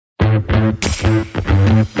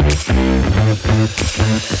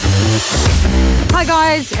Hi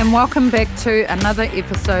guys, and welcome back to another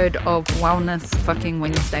episode of Wellness Fucking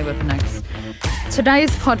Wednesday with Nix. Today's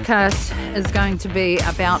podcast is going to be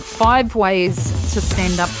about 5 ways to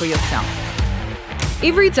stand up for yourself.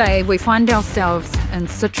 Every day we find ourselves in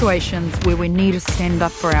situations where we need to stand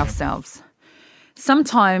up for ourselves.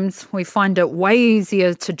 Sometimes we find it way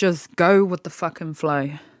easier to just go with the fucking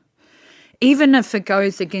flow. Even if it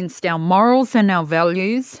goes against our morals and our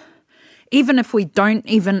values, even if we don't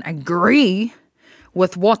even agree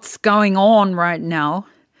with what's going on right now,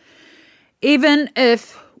 even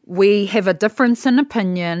if we have a difference in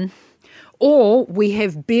opinion or we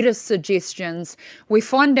have better suggestions, we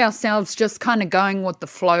find ourselves just kind of going with the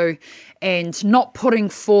flow and not putting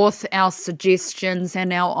forth our suggestions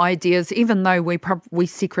and our ideas, even though we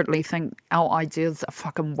secretly think our ideas are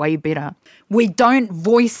fucking way better. We don't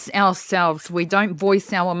voice ourselves. We don't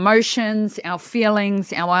voice our emotions, our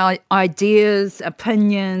feelings, our ideas,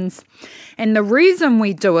 opinions. And the reason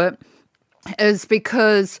we do it is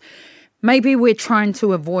because maybe we're trying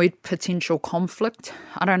to avoid potential conflict.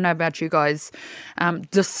 I don't know about you guys.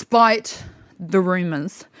 Despite the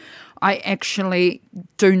rumors, I actually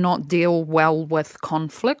do not deal well with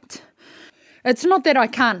conflict. It's not that I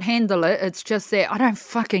can't handle it. It's just that I don't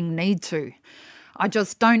fucking need to. I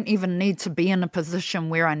just don't even need to be in a position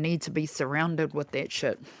where I need to be surrounded with that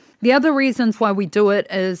shit. The other reasons why we do it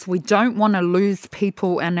is we don't want to lose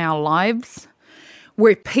people in our lives.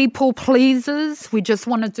 We're people pleasers. We just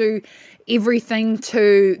want to do everything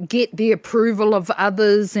to get the approval of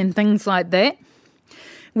others and things like that.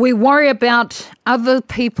 We worry about other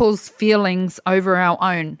people's feelings over our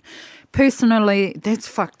own. Personally, that's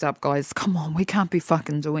fucked up, guys. Come on, we can't be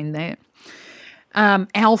fucking doing that.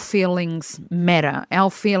 Our feelings matter. Our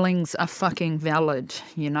feelings are fucking valid,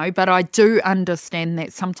 you know. But I do understand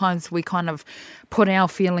that sometimes we kind of put our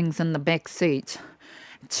feelings in the back seat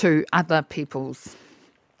to other people's.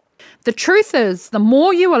 The truth is, the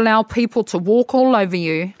more you allow people to walk all over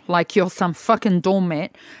you like you're some fucking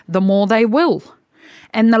doormat, the more they will.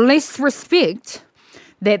 And the less respect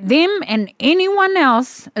that them and anyone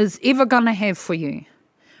else is ever going to have for you.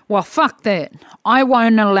 Well, fuck that. I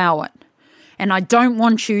won't allow it. And I don't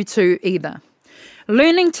want you to either.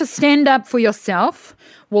 Learning to stand up for yourself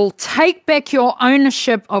will take back your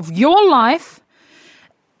ownership of your life,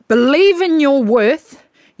 believe in your worth,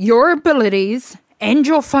 your abilities, and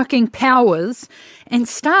your fucking powers, and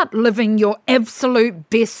start living your absolute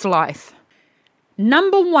best life.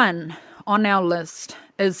 Number 1 on our list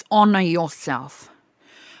is honor yourself.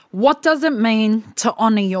 What does it mean to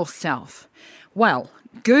honor yourself? Well,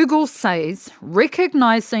 Google says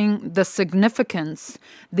recognizing the significance,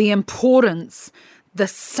 the importance, the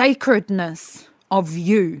sacredness of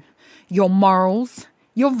you, your morals,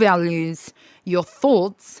 your values, your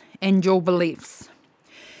thoughts, and your beliefs.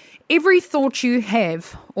 Every thought you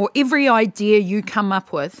have or every idea you come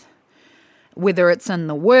up with, whether it's in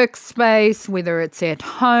the workspace, whether it's at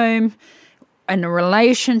home, in a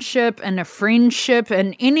relationship, in a friendship,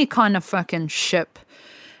 in any kind of fucking ship,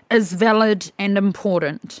 is valid and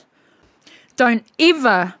important. Don't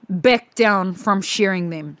ever back down from sharing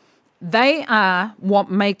them. They are what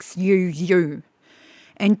makes you you.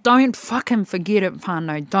 And don't fucking forget it,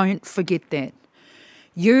 whānau. Don't forget that.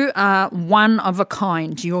 You are one of a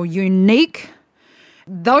kind. You're unique.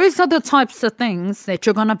 Those are the types of things that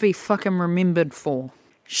you're going to be fucking remembered for.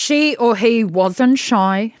 She or he wasn't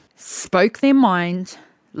shy, spoke their mind,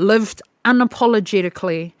 lived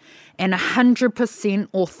unapologetically, and 100%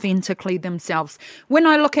 authentically themselves. When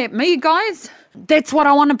I look at me, guys, that's what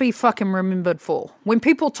I want to be fucking remembered for. When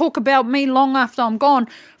people talk about me long after I'm gone,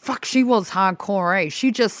 fuck, she was hardcore, eh? She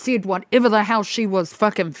just said whatever the hell she was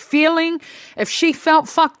fucking feeling. If she felt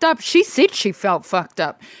fucked up, she said she felt fucked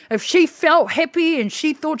up. If she felt happy and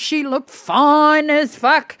she thought she looked fine as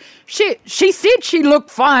fuck, she said she looked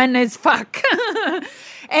fine as fuck.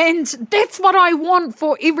 And that's what I want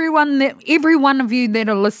for every one of you that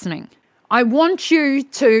are listening. I want you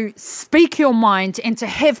to speak your mind and to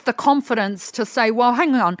have the confidence to say, well,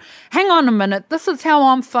 hang on a minute. This is how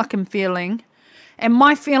I'm fucking feeling. And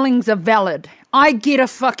my feelings are valid. I get a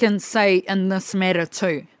fucking say in this matter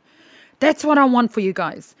too. That's what I want for you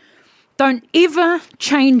guys. Don't ever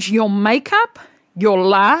change your makeup, your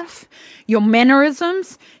laugh, your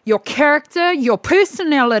mannerisms, your character, your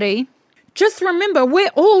personality. Just remember, we're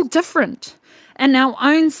all different in our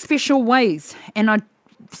own special ways. And I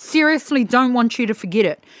seriously don't want you to forget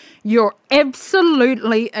it. You're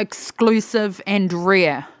absolutely exclusive and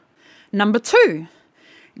rare. Number 2,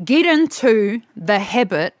 get into the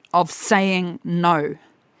habit of saying no.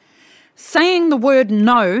 Saying the word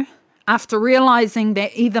no after realizing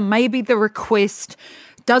that either maybe the request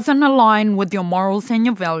doesn't align with your morals and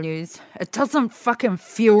your values, it doesn't fucking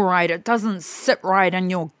feel right, it doesn't sit right in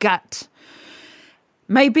your gut.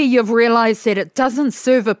 Maybe you've realized that it doesn't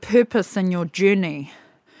serve a purpose in your journey.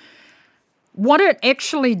 What it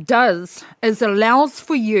actually does is allows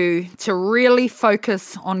for you to really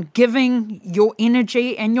focus on giving your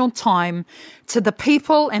energy and your time to the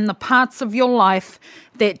people and the parts of your life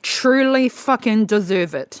that truly fucking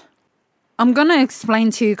deserve it. I'm going to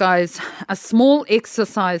explain to you guys a small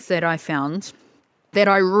exercise that I found that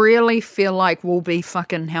I really feel like will be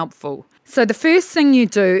fucking helpful. So the first thing you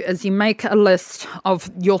do is you make a list of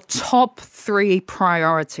your top 3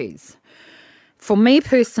 priorities. For me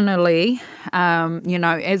personally,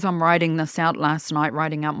 as I'm writing this out last night,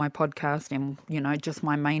 writing out my podcast and, just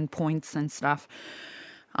my main points and stuff,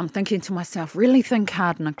 I'm thinking to myself, really think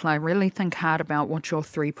hard, Nicola, really think hard about what your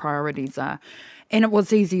 3 priorities are. And it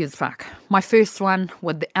was easy as fuck. My first one,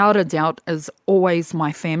 without a doubt, is always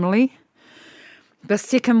my family. The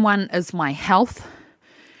second one is my health.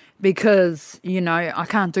 Because, I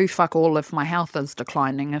can't do fuck all if my health is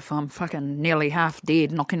declining, if I'm fucking nearly half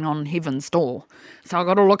dead knocking on heaven's door. So I've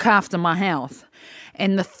got to look after my health.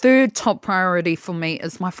 And the third top priority for me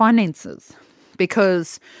is my finances.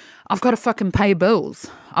 Because I've got to fucking pay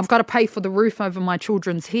bills. I've got to pay for the roof over my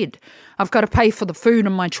children's head. I've got to pay for the food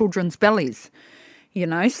in my children's bellies.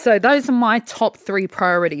 So those are my top 3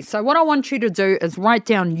 priorities. So what I want you to do is write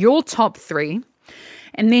down your top 3.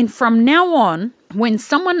 And then from now on, when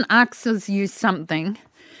someone asks you something,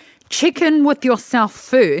 check in with yourself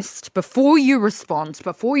first before you respond,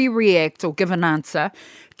 before you react or give an answer.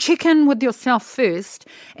 Check in with yourself first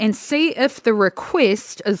and see if the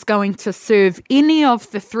request is going to serve any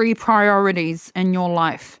of the 3 priorities in your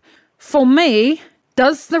life. For me,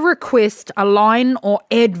 does the request align or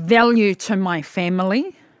add value to my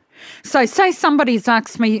family? So say somebody's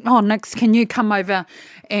asked me, oh, Nix, can you come over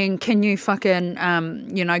and can you fucking,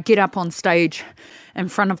 get up on stage in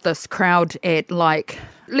front of this crowd at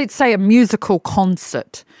let's say a musical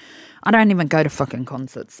concert. I don't even go to fucking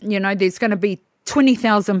concerts. There's going to be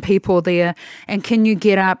 20,000 people there, and can you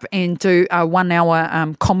get up and do a 1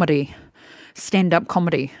 hour comedy, stand-up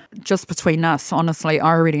comedy? Just between us, honestly, I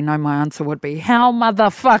already know my answer would be, hell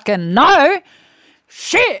motherfucking no!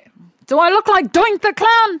 Shit! Do I look like Doink the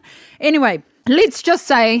Clown? Anyway, let's just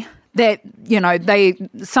say that,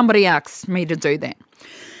 somebody asks me to do that.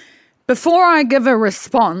 Before I give a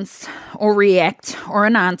response or react or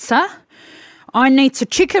an answer, I need to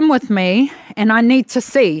check in with me and I need to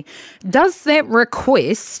see, does that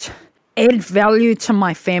request add value to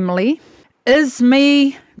my family? Is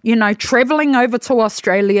me, traveling over to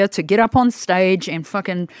Australia to get up on stage and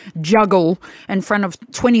fucking juggle in front of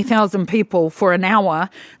 20,000 people for an hour,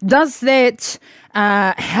 does that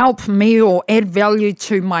help me or add value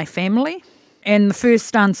to my family? And the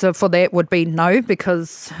first answer for that would be no,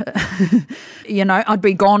 because, I'd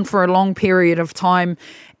be gone for a long period of time.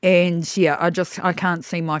 And I can't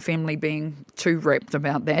see my family being too rapt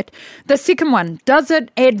about that. The second one, does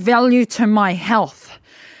it add value to my health?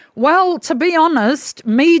 Well, to be honest,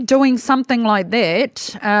 me doing something like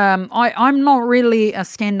that, I'm not really a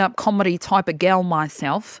stand-up comedy type of gal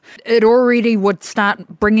myself. It already would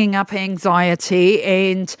start bringing up anxiety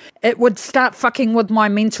and it would start fucking with my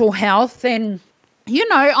mental health. And,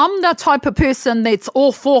 I'm the type of person that's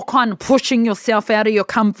all for kind of pushing yourself out of your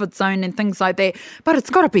comfort zone and things like that. But it's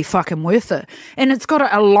got to be fucking worth it. And it's got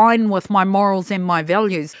to align with my morals and my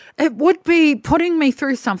values. It would be putting me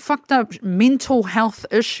through some fucked up mental health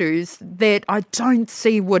issues that I don't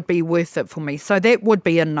see would be worth it for me. So that would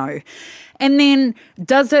be a no. And then,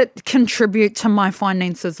 does it contribute to my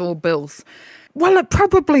finances or bills? Well, it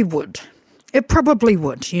probably would. It probably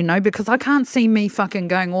would, because I can't see me fucking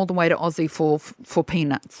going all the way to Aussie for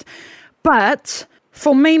peanuts. But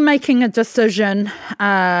for me making a decision,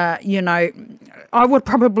 I would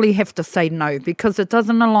probably have to say no, because it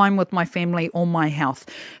doesn't align with my family or my health.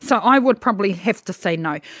 So I would probably have to say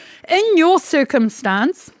no. In your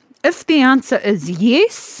circumstance, if the answer is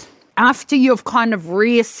yes, after you've kind of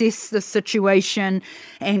reassessed the situation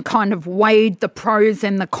and kind of weighed the pros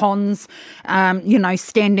and the cons,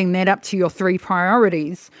 standing that up to your 3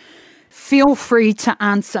 priorities, feel free to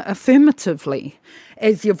answer affirmatively,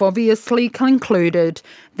 as you've obviously concluded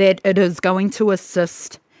that it is going to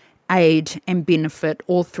assist, aid and benefit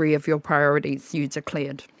all 3 of your priorities you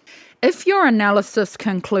declared. If your analysis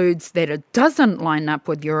concludes that it doesn't line up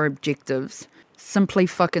with your objectives, simply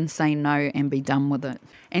fucking say no and be done with it.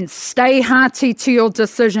 And stay hearty to your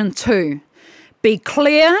decision too. Be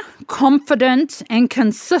clear, confident and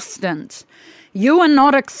consistent You are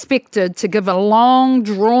not expected to give a long,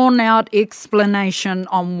 drawn-out explanation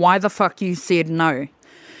on why the fuck you said no.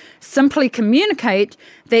 Simply communicate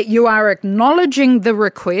that you are acknowledging the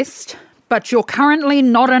request, but you're currently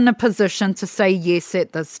not in a position to say yes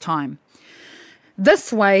at this time.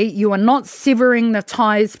 This way, you are not severing the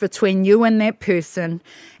ties between you and that person,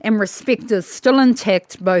 and respect is still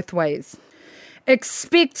intact both ways.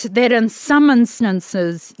 Expect that in some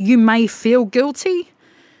instances, you may feel guilty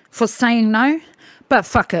for saying no, but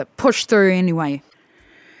fuck it, push through anyway.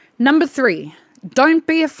 Number 3, don't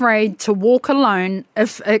be afraid to walk alone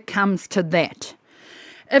if it comes to that.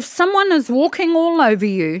 If someone is walking all over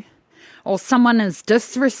you, or someone is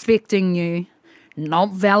disrespecting you, not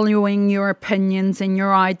valuing your opinions and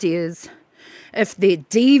your ideas, if they're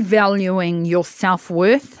devaluing your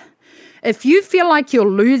self-worth, if you feel like you're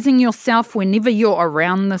losing yourself whenever you're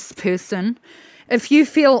around this person, if you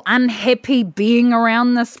feel unhappy being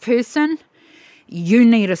around this person, you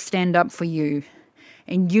need to stand up for you.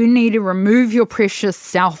 And you need to remove your precious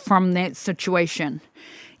self from that situation.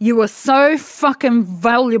 You are so fucking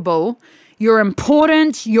valuable. You're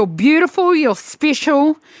important. You're beautiful. You're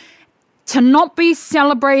special. To not be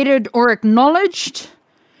celebrated or acknowledged,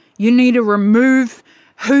 you need to remove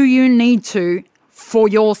who you need to for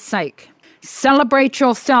your sake. Celebrate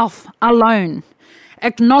yourself alone.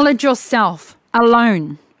 Acknowledge yourself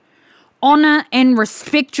alone. Honor and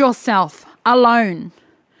respect yourself alone.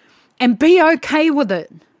 And be okay with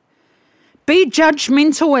it. Be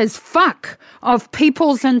judgmental as fuck of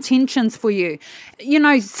people's intentions for you. You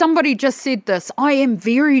know, somebody just said this. I am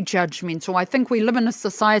very judgmental. I think we live in a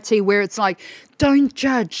society where it's like, don't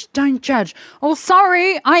judge, don't judge. Oh,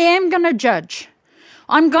 sorry, I am going to judge.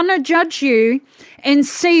 I'm going to judge you and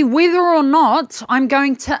see whether or not I'm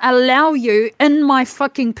going to allow you in my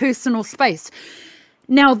fucking personal space.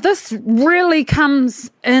 Now, this really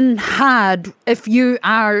comes in hard if you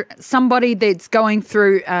are somebody that's going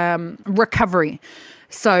through recovery.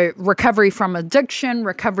 So recovery from addiction,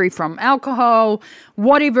 recovery from alcohol,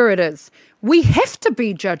 whatever it is. We have to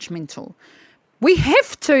be judgmental. We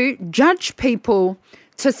have to judge people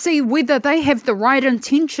to see whether they have the right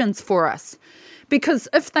intentions for us. Because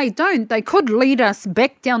if they don't, they could lead us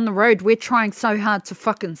back down the road we're trying so hard to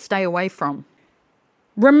fucking stay away from.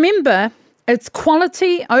 Remember, it's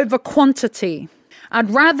quality over quantity. I'd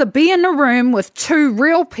rather be in a room with 2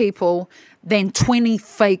 real people than 20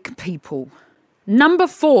 fake people. Number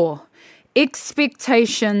 4,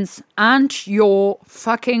 expectations aren't your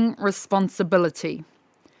fucking responsibility.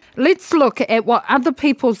 Let's look at what other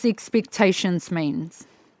people's expectations means.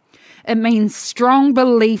 It means strong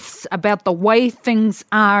beliefs about the way things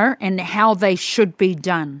are and how they should be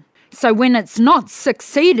done. So when it's not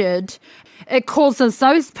succeeded, it causes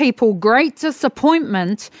those people great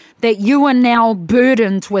disappointment that you are now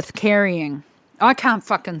burdened with carrying. I can't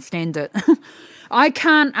fucking stand it. I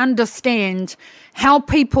can't understand how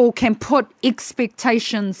people can put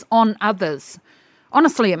expectations on others.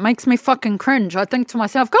 Honestly, it makes me fucking cringe. I think to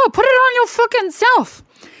myself, go, put it on your fucking self.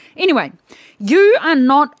 Anyway, you are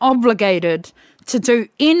not obligated to do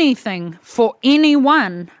anything for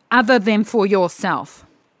anyone other than for yourself.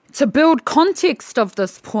 To build context of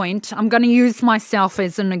this point, I'm going to use myself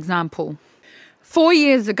as an example. 4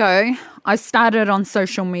 years ago, I started on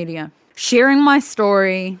social media, sharing my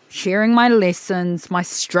story, sharing my lessons, my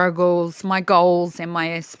struggles, my goals, and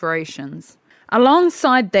my aspirations.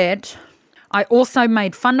 Alongside that, I also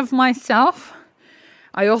made fun of myself.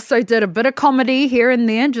 I also did a bit of comedy here and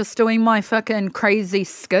there, just doing my fucking crazy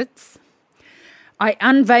skits. I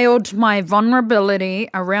unveiled my vulnerability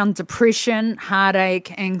around depression,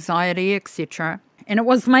 heartache, anxiety, etc. And it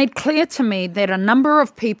was made clear to me that a number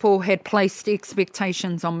of people had placed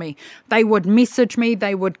expectations on me. They would message me,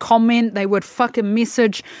 they would comment, they would fucking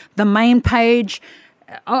message the main page.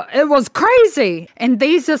 It was crazy. And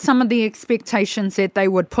these are some of the expectations that they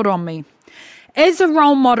would put on me. As a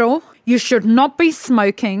role model, you should not be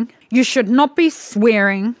smoking. You should not be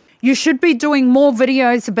swearing. You should be doing more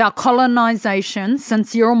videos about colonization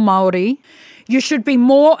since you're Māori. You should be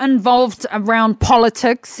more involved around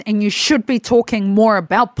politics and you should be talking more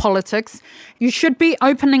about politics. You should be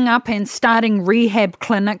opening up and starting rehab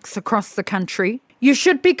clinics across the country. You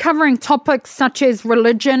should be covering topics such as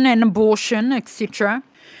religion and abortion, etc.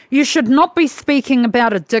 You should not be speaking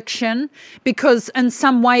about addiction because in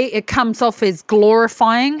some way it comes off as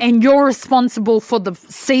glorifying and you're responsible for the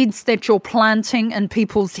seeds that you're planting in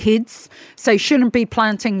people's heads. So you shouldn't be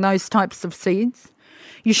planting those types of seeds.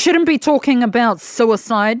 You shouldn't be talking about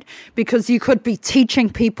suicide because you could be teaching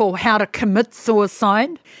people how to commit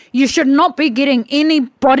suicide. You should not be getting any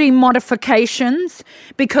body modifications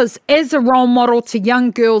because as a role model to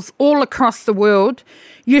young girls all across the world,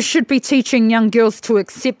 you should be teaching young girls to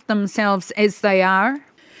accept themselves as they are.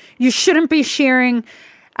 You shouldn't be sharing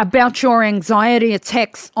about your anxiety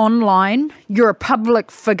attacks online. You're a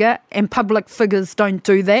public figure and public figures don't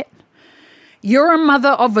do that. You're a mother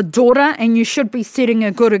of a daughter and you should be setting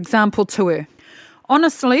a good example to her.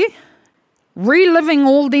 Honestly, reliving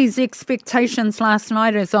all these expectations last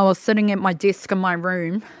night as I was sitting at my desk in my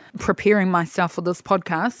room, preparing myself for this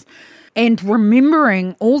podcast, and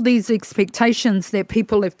remembering all these expectations that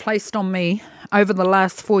people have placed on me over the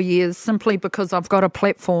last 4 years simply because I've got a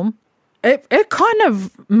platform, it kind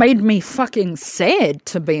of made me fucking sad,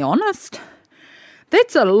 to be honest.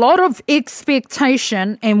 That's a lot of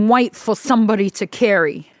expectation and weight for somebody to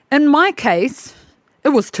carry. In my case, it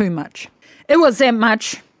was too much. It was that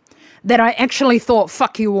much that I actually thought,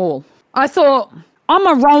 fuck you all. I thought, I'm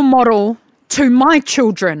a role model to my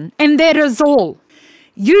children, and that is all.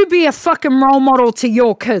 You be a fucking role model to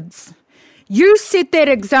your kids. You set that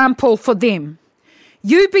example for them.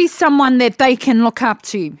 You be someone that they can look up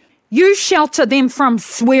to. You shelter them from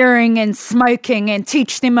swearing and smoking and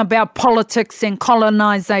teach them about politics and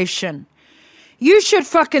colonization. You should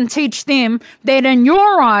fucking teach them that in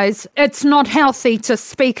your eyes, it's not healthy to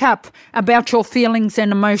speak up about your feelings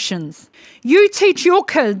and emotions. You teach your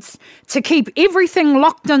kids to keep everything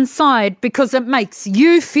locked inside because it makes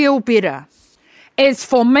you feel better. As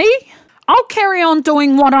for me, I'll carry on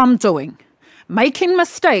doing what I'm doing, making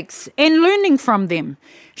mistakes and learning from them,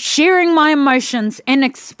 sharing my emotions and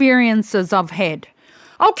experiences I've had.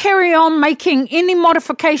 I'll carry on making any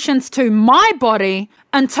modifications to my body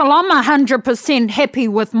until I'm 100% happy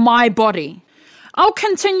with my body. I'll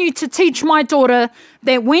continue to teach my daughter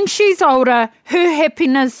that when she's older, her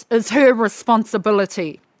happiness is her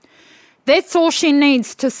responsibility. That's all she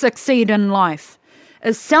needs to succeed in life,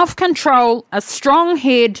 is self-control, a strong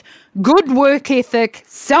head, good work ethic,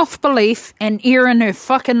 self-belief, and air in her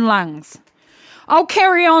fucking lungs. I'll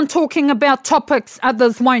carry on talking about topics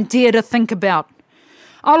others won't dare to think about.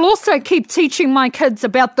 I'll also keep teaching my kids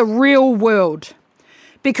about the real world,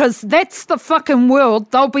 because that's the fucking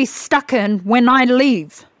world they'll be stuck in when I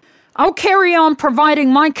leave. I'll carry on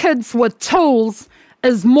providing my kids with tools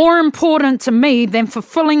is more important to me than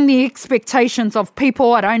fulfilling the expectations of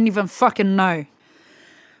people I don't even fucking know.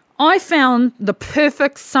 I found the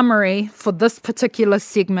perfect summary for this particular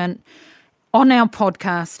segment on our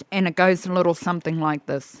podcast, and it goes a little something like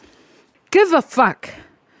this. Give a fuck,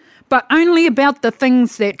 but only about the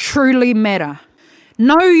things that truly matter.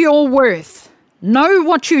 Know your worth. Know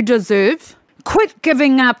what you deserve. Quit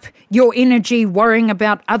giving up your energy worrying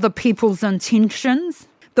about other people's intentions.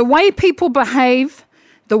 The way people behave,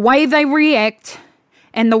 the way they react,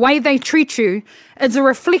 and the way they treat you is a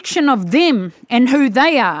reflection of them and who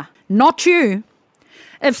they are, not you.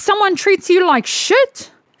 If someone treats you like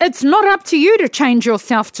shit, it's not up to you to change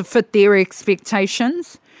yourself to fit their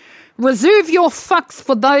expectations. Reserve your fucks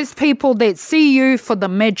for those people that see you for the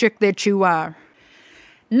magic that you are.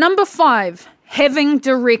 Number 5, having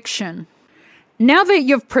direction. Now that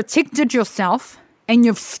you've protected yourself and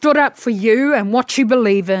you've stood up for you and what you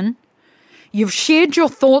believe in, you've shared your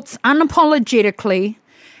thoughts unapologetically,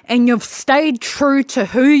 and you've stayed true to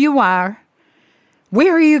who you are,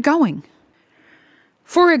 where are you going?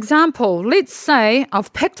 For example, let's say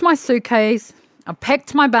I've packed my suitcase, I've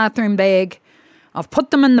packed my bathroom bag, I've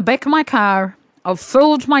put them in the back of my car, I've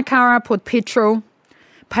filled my car up with petrol,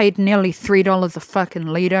 paid nearly $3 a fucking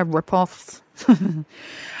litre, rip-offs.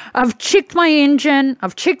 I've checked my engine,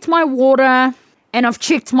 I've checked my water, and I've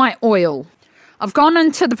checked my oil. I've gone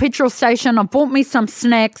into the petrol station, I've bought me some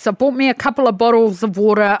snacks, I've bought me a couple of bottles of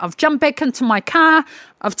water, I've jumped back into my car,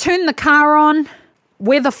 I've turned the car on.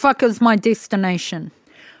 Where the fuck is my destination?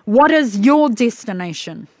 What is your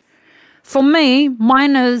destination? For me,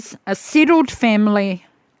 mine is a settled family,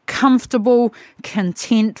 comfortable,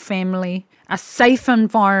 content family, a safe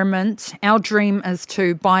environment. Our dream is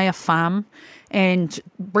to buy a farm and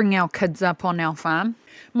bring our kids up on our farm.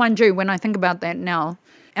 Mind you, when I think about that now,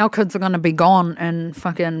 our kids are going to be gone in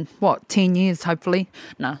fucking, 10 years, hopefully?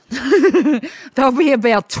 No. They'll be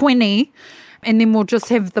about 20, and then we'll just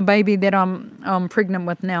have the baby that I'm pregnant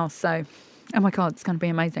with now. So, oh my God, it's going to be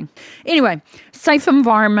amazing. Anyway, safe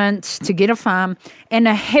environment to get a farm and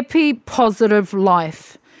a happy, positive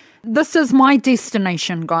life. This is my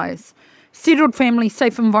destination, guys. Settled family,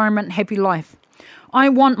 safe environment, happy life. I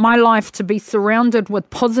want my life to be surrounded with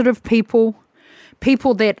positive people,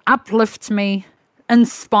 people that uplift me,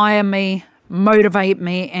 inspire me, motivate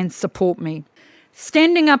me, and support me.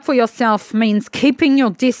 Standing up for yourself means keeping your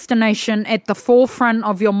destination at the forefront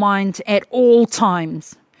of your mind at all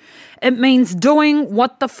times. It means doing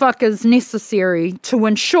what the fuck is necessary to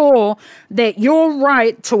ensure that your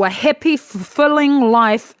right to a happy, fulfilling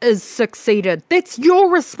life is succeeded. That's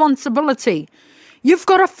your responsibility. You've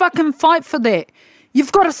got to fucking fight for that.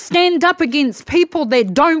 You've got to stand up against people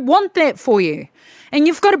that don't want that for you. And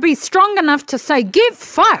you've got to be strong enough to say, get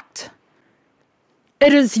fucked.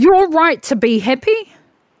 It is your right to be happy.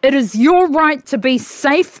 It is your right to be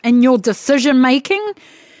safe in your decision making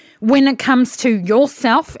when it comes to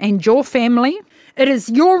yourself and your family. It is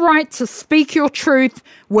your right to speak your truth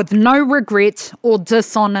with no regret or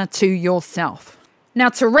dishonor to yourself. Now,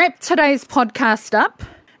 to wrap today's podcast up,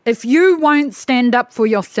 if you won't stand up for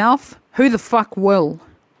yourself, who the fuck will?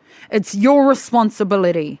 It's your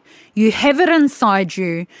responsibility. You have it inside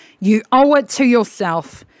you. You owe it to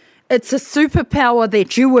yourself. It's a superpower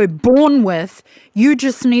that you were born with. You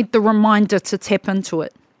just need the reminder to tap into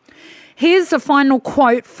it. Here's a final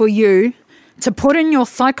quote for you to put in your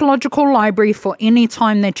psychological library for any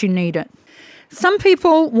time that you need it. Some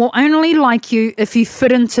people will only like you if you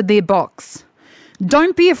fit into their box.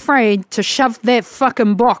 Don't be afraid to shove that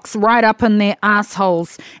fucking box right up in their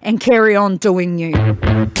assholes and carry on doing you.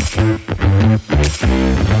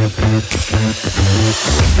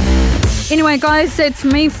 Anyway, guys, that's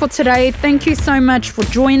me for today. Thank you so much for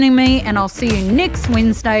joining me, and I'll see you next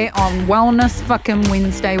Wednesday on Wellness Fucking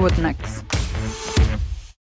Wednesday with Nix.